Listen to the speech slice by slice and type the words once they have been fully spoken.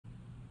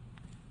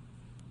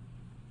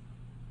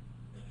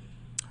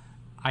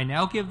I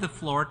now give the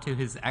floor to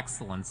His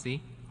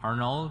Excellency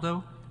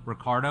Arnoldo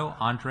Ricardo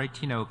André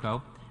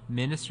Tinoco,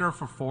 Minister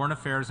for Foreign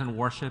Affairs and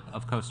Worship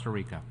of Costa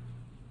Rica.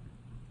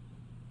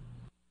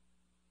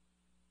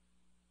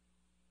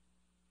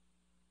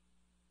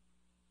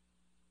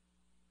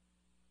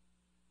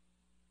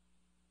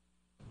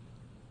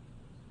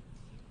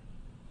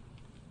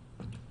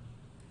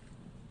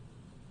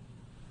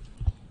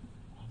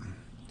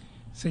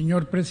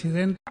 Señor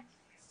Presidente,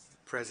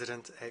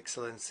 President,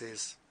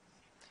 Excellencies,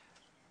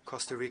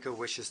 Costa Rica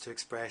wishes to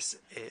express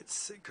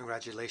its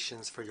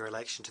congratulations for your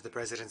election to the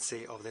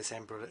presidency of the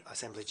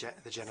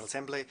General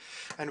Assembly,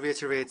 and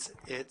reiterates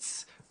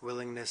its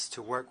willingness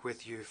to work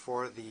with you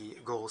for the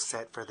goals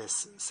set for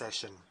this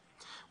session.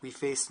 We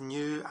face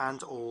new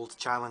and old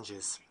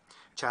challenges.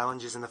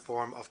 Challenges in the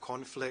form of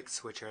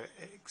conflicts which are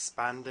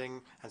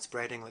expanding and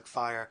spreading like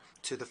fire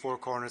to the four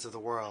corners of the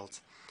world.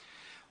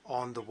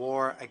 On the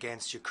war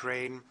against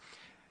Ukraine,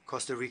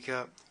 Costa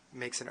Rica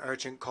makes an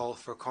urgent call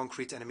for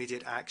concrete and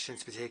immediate action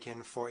to be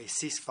taken for a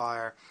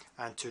ceasefire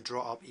and to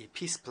draw up a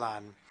peace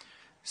plan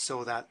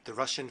so that the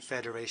Russian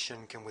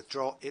Federation can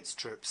withdraw its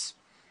troops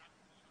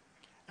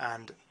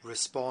and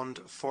respond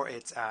for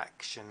its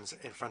actions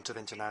in front of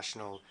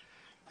international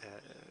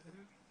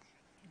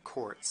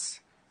courts.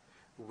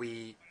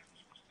 We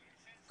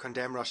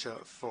condemn Russia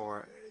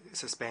for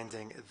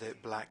suspending the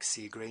Black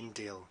Sea grain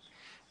deal.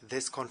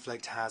 This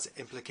conflict has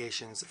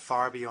implications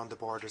far beyond the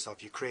borders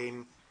of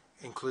Ukraine,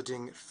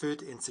 including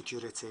food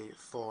insecurity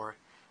for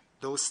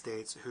those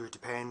states who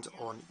depend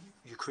on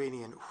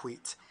Ukrainian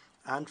wheat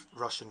and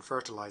Russian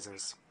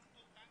fertilizers.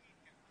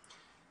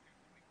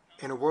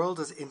 In a world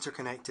as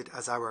interconnected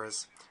as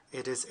ours,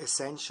 it is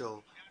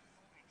essential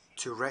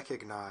to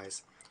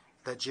recognize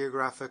that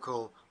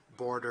geographical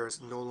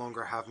borders no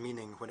longer have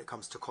meaning when it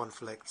comes to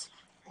conflict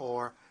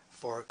or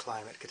for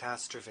climate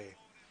catastrophe.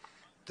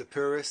 The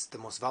poorest, the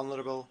most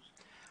vulnerable,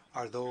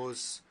 are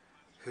those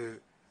who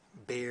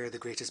bear the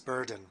greatest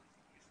burden.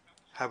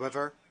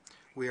 However,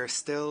 we are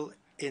still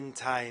in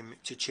time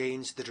to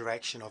change the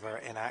direction of our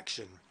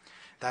inaction.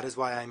 That is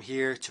why I'm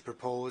here to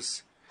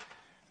propose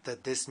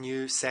that this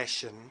new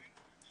session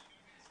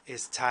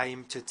is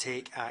time to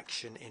take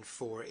action in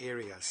 4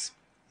 areas.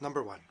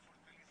 Number 1,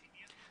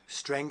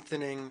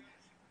 strengthening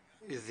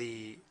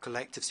the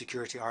collective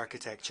security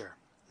architecture.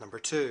 Number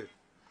 2,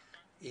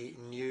 a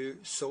new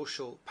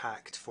social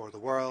pact for the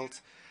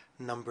world.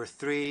 Number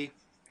 3,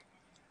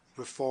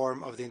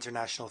 reform of the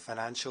international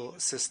financial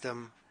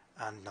system.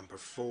 And number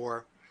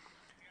 4,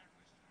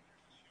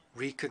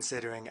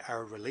 reconsidering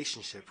our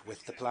relationship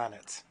with the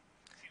planet.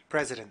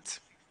 President,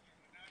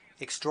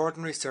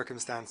 extraordinary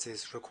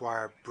circumstances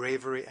require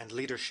bravery and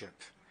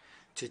leadership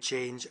to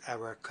change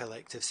our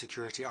collective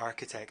security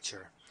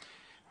architecture,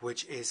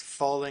 which is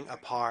falling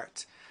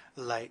apart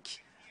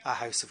like a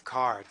house of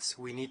cards.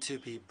 We need to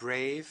be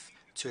brave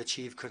to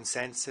achieve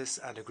consensus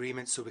and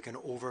agreement so we can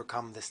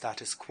overcome the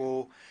status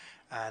quo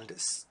and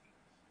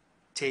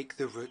take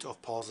the route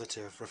of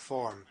positive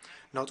reform.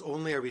 Not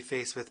only are we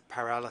faced with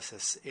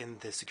paralysis in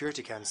the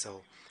Security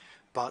Council,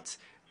 but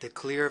the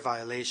clear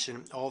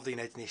violation of the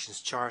United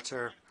Nations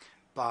Charter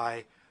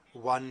by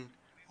one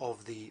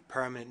of the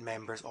permanent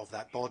members of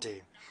that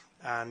body,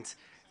 and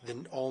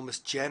the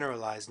almost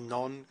generalized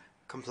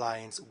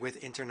non-compliance with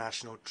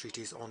international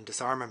treaties on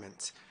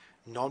disarmament,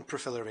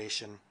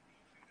 non-proliferation,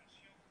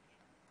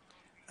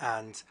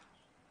 and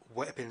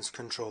weapons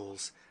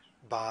controls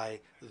by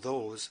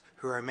those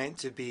who are meant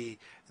to be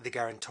the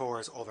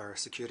guarantors of our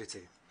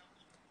security.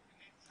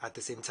 At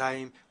the same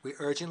time, we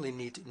urgently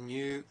need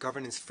new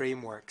governance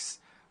frameworks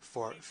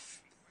for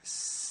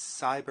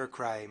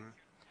cybercrime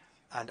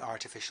and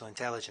artificial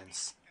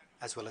intelligence,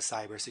 as well as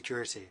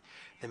cybersecurity.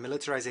 The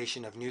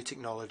militarization of new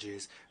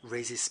technologies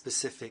raises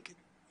specific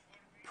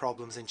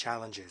problems and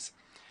challenges.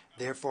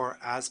 Therefore,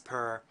 as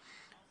per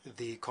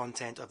the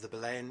content of the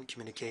Berlin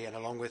communique and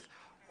along with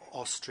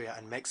Austria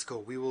and Mexico,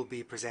 we will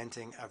be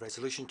presenting a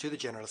resolution to the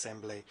General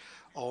Assembly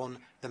on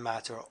the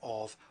matter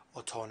of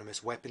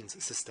autonomous weapons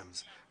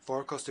systems.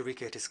 For Costa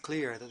Rica, it is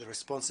clear that the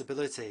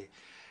responsibility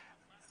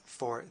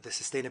for the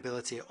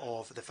sustainability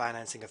of the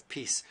financing of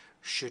peace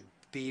should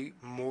be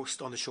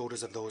most on the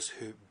shoulders of those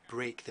who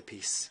break the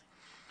peace.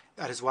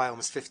 That is why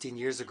almost 15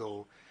 years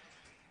ago,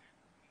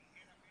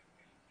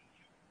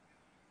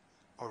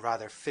 or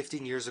rather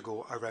 15 years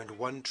ago, around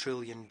 $1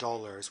 trillion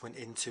went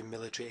into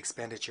military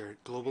expenditure.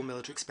 Global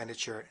military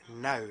expenditure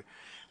now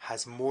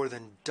has more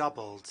than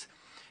doubled,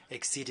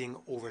 exceeding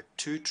over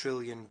 $2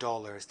 trillion,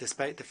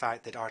 despite the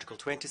fact that Article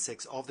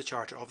 26 of the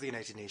Charter of the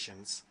United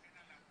Nations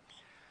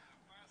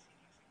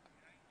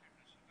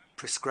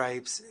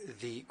prescribes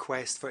the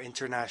quest for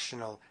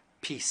international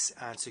peace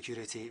and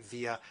security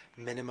via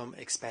minimum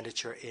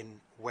expenditure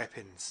in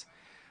weapons.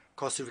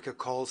 Costa Rica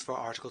calls for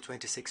Article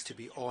 26 to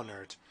be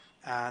honoured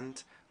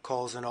and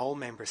calls on all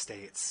member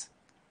states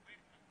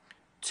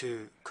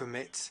to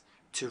commit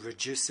to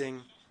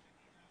reducing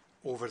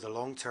over the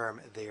long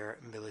term their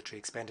military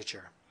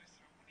expenditure.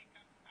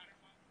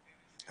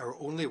 Our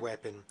only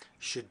weapon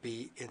should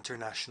be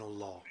international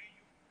law.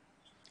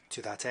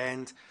 To that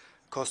end,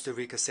 Costa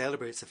Rica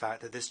celebrates the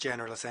fact that this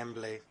General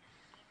Assembly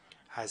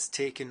has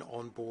taken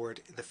on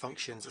board the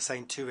functions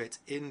assigned to it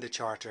in the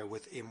Charter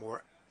with a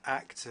more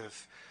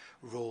active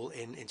role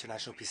in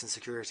international peace and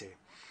security.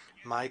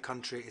 My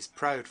country is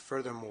proud,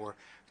 furthermore,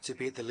 to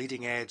be at the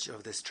leading edge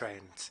of this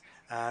trend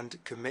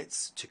and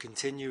commits to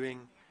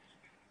continuing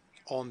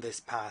on this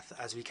path,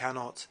 as we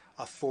cannot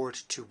afford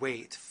to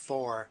wait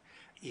for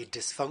a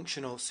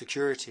dysfunctional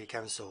Security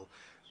Council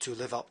to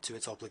live up to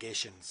its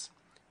obligations.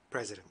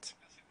 President,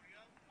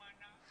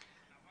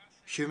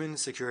 human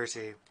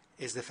security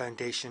is the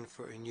foundation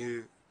for a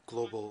new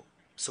global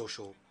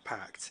social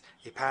pact,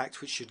 a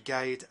pact which should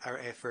guide our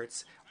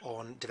efforts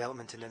on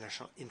development and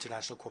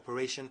international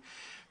cooperation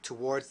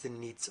towards the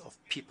needs of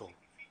people.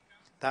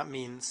 That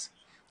means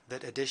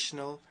that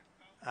additional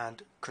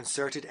and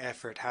concerted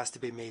effort has to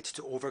be made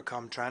to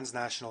overcome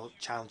transnational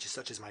challenges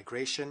such as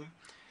migration,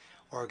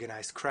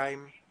 organized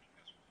crime,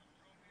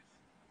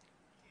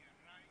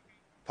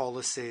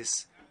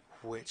 policies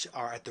which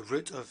are at the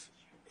root of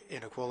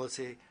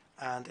inequality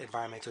and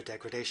environmental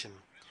degradation.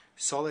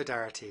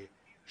 Solidarity,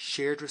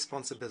 shared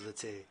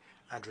responsibility,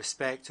 and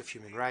respect of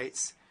human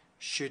rights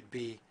should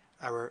be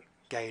our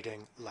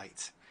guiding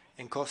light.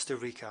 In Costa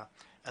Rica,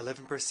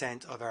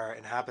 11% of our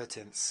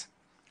inhabitants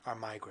are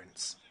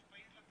migrants.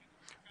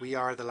 We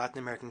are the Latin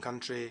American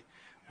country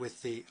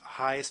with the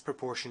highest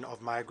proportion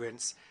of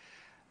migrants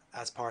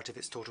as part of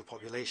its total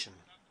population.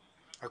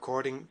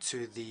 According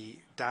to the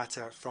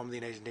data from the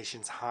United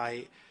Nations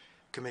High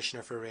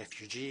Commissioner for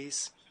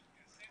Refugees,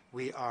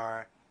 we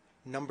are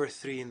number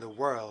 3 in the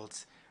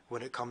world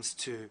when it comes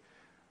to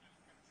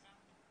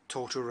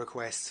total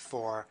requests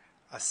for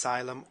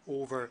asylum,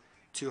 over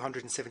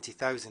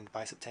 270,000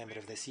 by September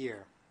of this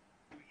year.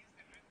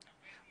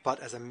 But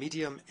as a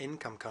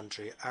medium-income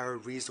country, our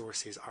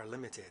resources are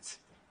limited.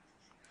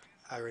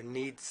 Our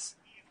needs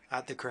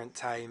at the current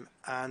time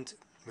and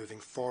moving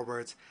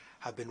forward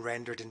have been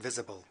rendered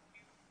invisible.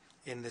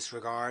 In this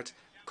regard,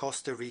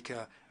 Costa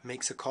Rica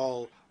makes a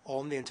call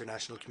on the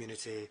international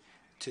community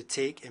to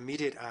take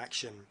immediate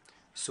action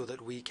so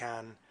that we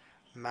can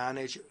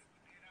manage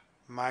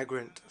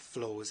migrant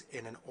flows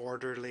in an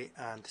orderly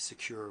and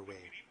secure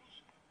way.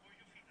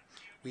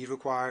 We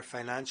require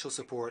financial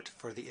support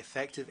for the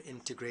effective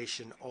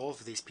integration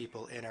of these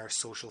people in our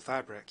social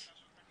fabric.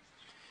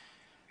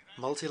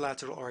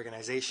 Multilateral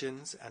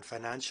organizations and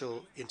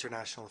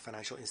international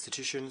financial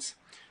institutions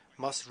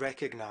must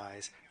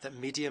recognize that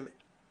medium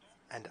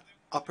and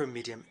upper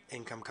medium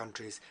income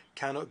countries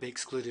cannot be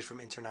excluded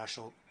from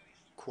international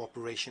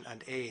cooperation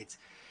and aid.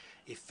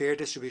 A fair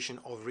distribution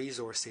of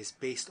resources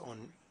based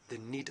on the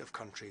need of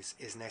countries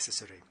is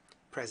necessary.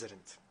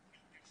 President,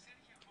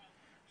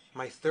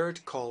 my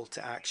third call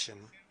to action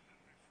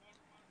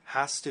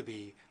has to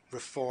be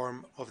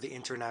reform of the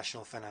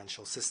international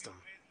financial system.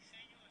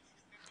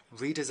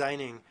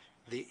 Redesigning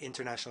the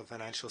international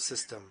financial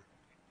system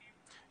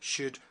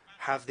should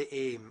have the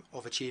aim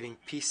of achieving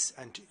peace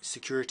and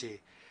security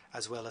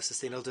as well as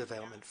sustainable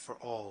development for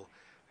all,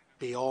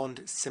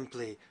 beyond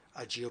simply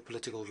a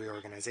geopolitical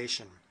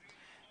reorganization.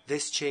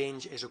 This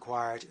change is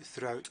required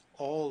throughout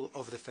all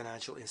of the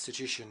financial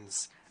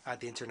institutions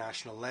at the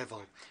international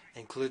level,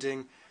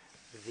 including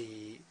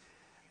the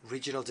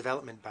regional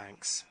development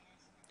banks,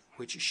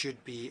 which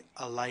should be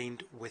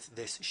aligned with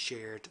this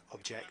shared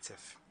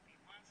objective.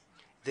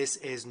 This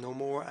is no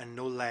more and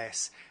no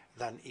less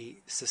than a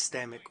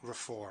systemic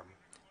reform.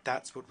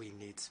 That's what we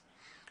need.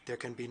 There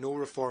can be no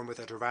reform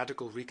without a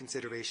radical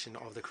reconsideration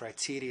of the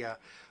criteria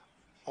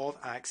of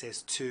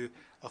access to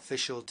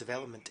official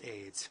development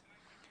aid,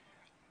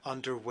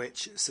 under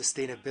which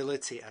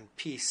sustainability and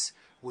peace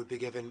would be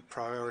given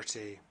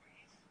priority,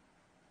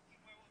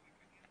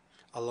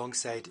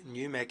 alongside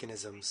new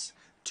mechanisms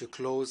to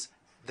close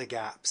the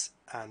gaps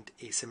and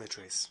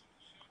asymmetries.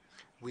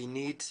 We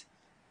need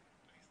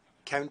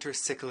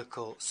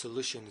counter-cyclical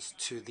solutions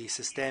to the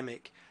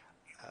systemic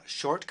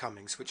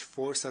shortcomings which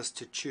force us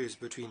to choose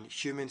between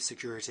human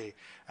security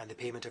and the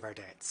payment of our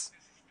debts.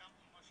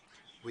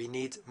 We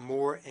need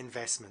more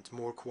investment,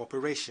 more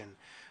cooperation,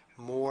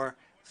 more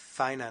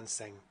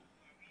financing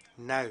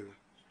now,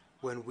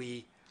 when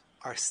we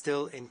are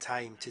still in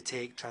time to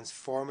take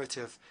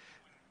transformative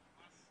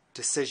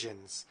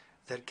decisions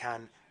that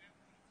can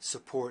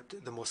support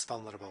the most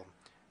vulnerable.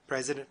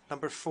 President,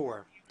 number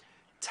 4,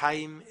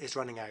 time is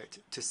running out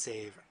to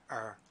save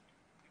our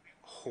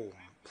home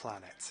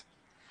planet.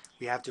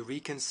 We have to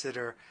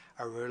reconsider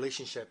our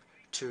relationship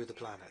to the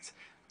planet.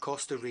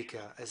 Costa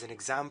Rica is an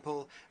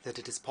example that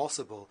it is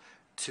possible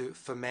to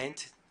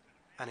foment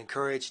and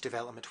encourage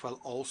development while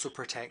also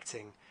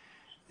protecting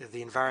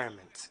the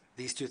environment.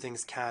 These two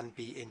things can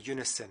be in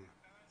unison.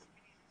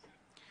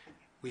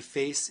 We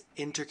face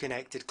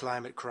interconnected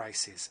climate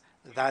crises.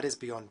 That is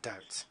beyond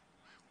doubt.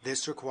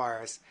 This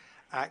requires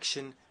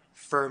action,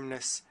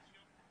 firmness,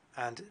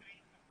 and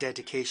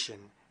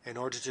dedication in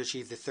order to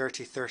achieve the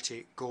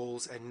 30-30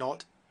 goals and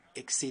not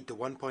exceed the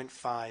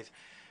 1.5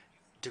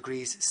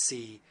 degrees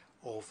C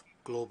of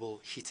global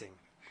heating.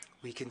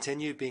 We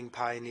continue being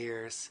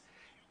pioneers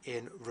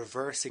in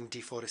reversing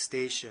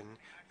deforestation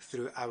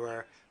through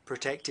our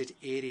Protected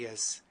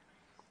Areas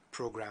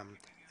Programme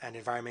and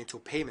environmental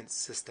payments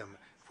system,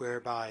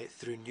 whereby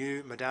through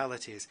new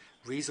modalities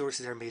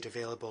resources are made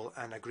available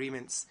and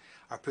agreements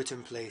are put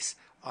in place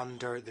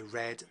under the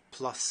REDD+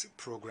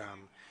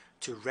 programme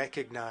to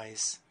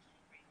recognise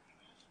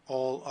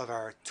all of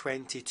our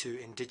 22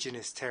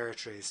 indigenous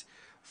territories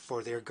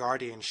for their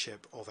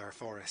guardianship of our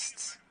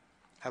forests.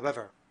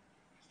 However,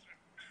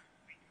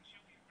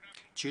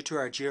 due to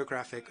our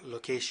geographic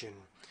location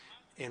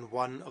in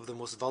one of the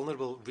most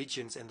vulnerable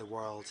regions in the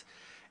world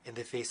in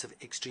the face of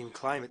extreme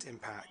climate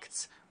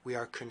impacts, we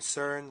are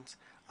concerned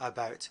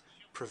about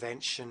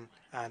prevention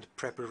and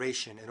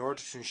preparation in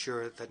order to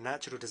ensure that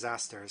natural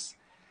disasters,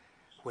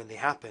 when they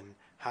happen,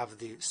 have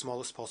the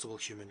smallest possible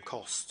human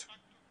cost.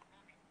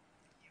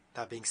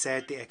 That being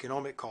said, the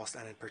economic cost,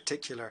 and in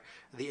particular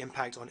the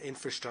impact on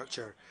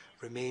infrastructure,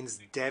 remains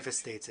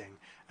devastating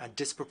and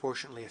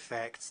disproportionately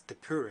affects the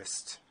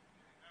poorest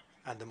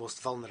and the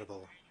most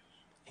vulnerable,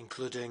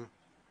 including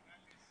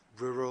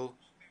rural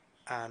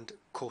and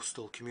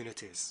coastal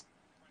communities.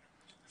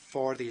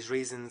 For these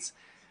reasons,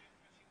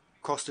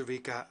 Costa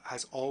Rica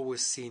has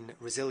always seen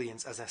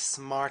resilience as a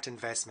smart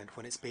investment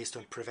when it's based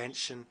on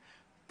prevention,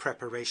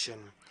 preparation,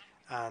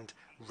 and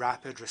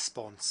rapid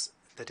response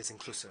that is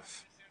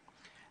inclusive.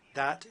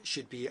 That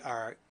should be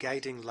our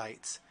guiding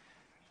light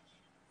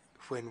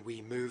when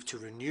we move to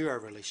renew our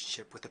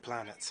relationship with the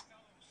planet.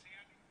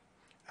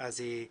 As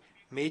a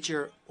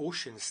major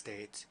ocean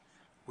state,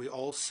 we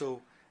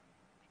also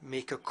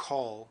make a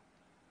call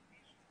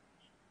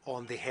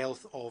on the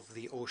health of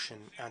the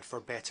ocean and for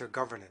better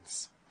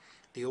governance.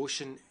 The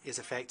ocean is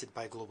affected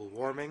by global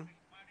warming,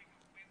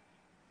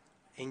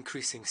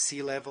 increasing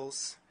sea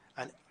levels,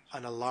 and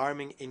an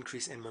alarming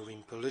increase in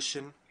marine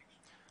pollution,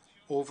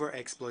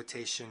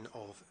 over-exploitation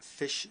of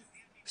fish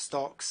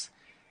stocks,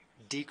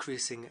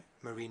 decreasing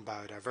marine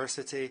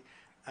biodiversity,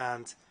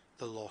 and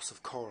the loss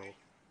of coral.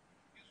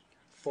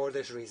 For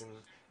this reason,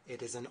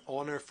 it is an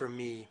honour for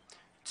me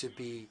to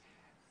be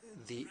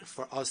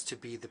for us to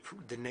be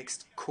the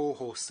next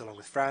co-host, along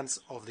with France,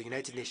 of the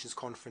United Nations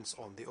Conference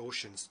on the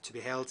Oceans, to be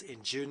held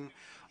in June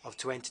of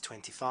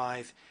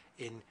 2025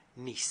 in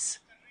Nice.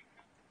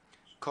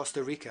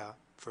 Costa Rica,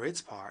 for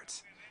its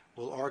part,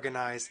 will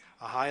organise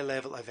a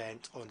high-level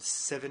event on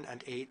 7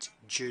 and 8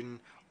 June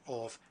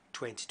of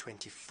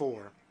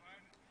 2024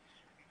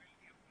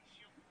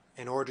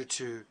 in order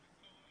to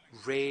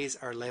raise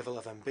our level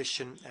of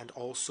ambition and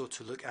also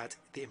to look at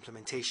the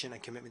implementation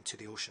and commitment to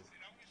the ocean.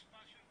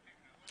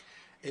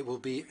 It will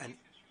be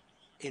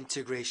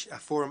a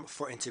forum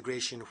for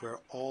integration where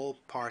all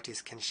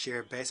parties can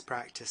share best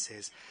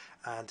practices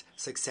and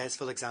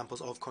successful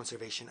examples of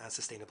conservation and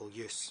sustainable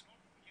use.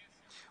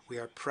 We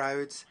are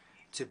proud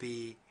to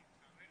be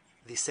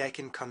the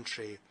second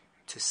country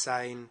to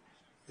sign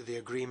the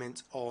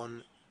agreement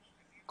on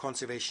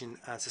conservation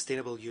and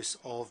sustainable use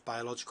of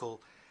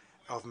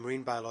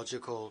marine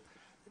biological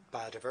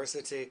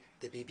biodiversity,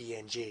 the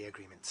BBNJ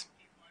agreement.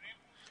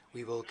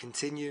 We will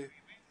continue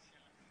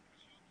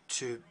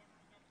to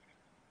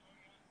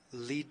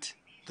lead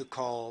the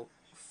call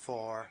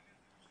for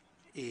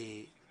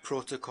a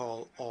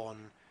protocol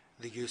on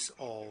the use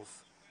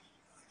of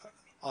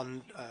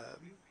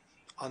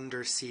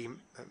undersea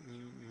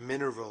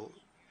mineral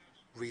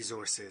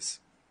resources.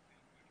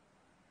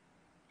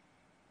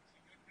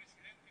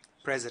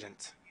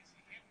 President,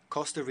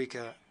 Costa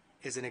Rica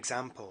is an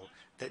example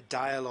that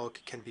dialogue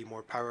can be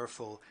more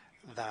powerful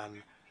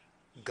than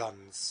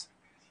guns.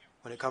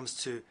 When it comes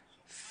to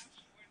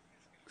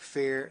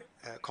fair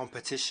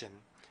competition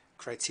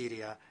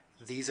criteria,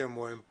 these are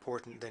more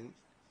important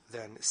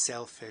than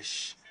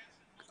selfish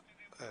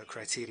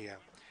criteria.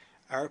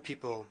 Our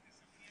people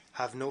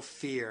have no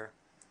fear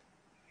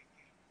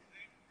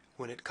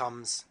when it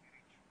comes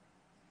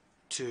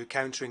to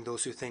countering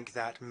those who think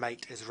that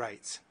might is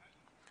right.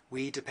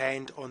 We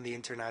depend on the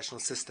international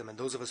system, and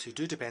those of us who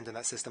do depend on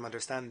that system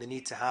understand the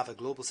need to have a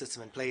global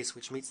system in place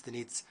which meets the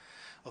needs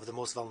of the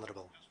most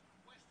vulnerable.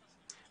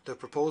 The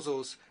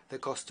proposals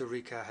that Costa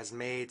Rica has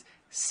made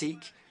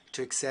seek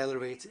to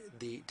accelerate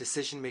the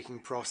decision-making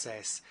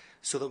process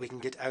so that we can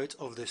get out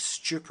of the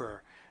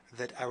stupor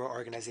that our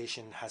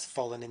organisation has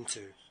fallen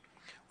into.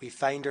 We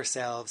find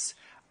ourselves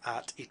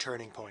at a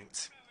turning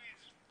point.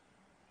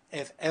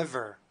 If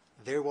ever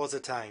there was a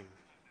time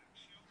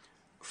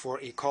for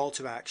a call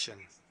to action,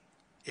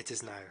 it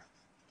is now.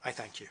 I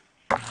thank you.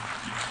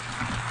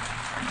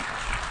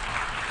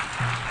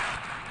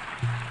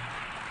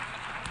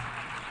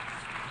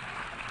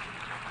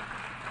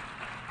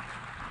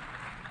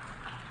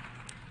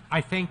 I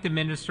thank the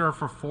Minister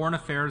for Foreign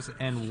Affairs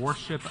and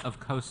Worship of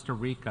Costa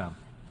Rica.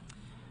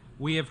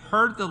 We have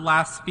heard the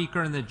last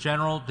speaker in the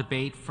general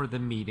debate for the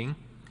meeting.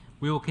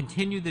 We will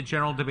continue the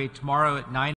general debate tomorrow at 9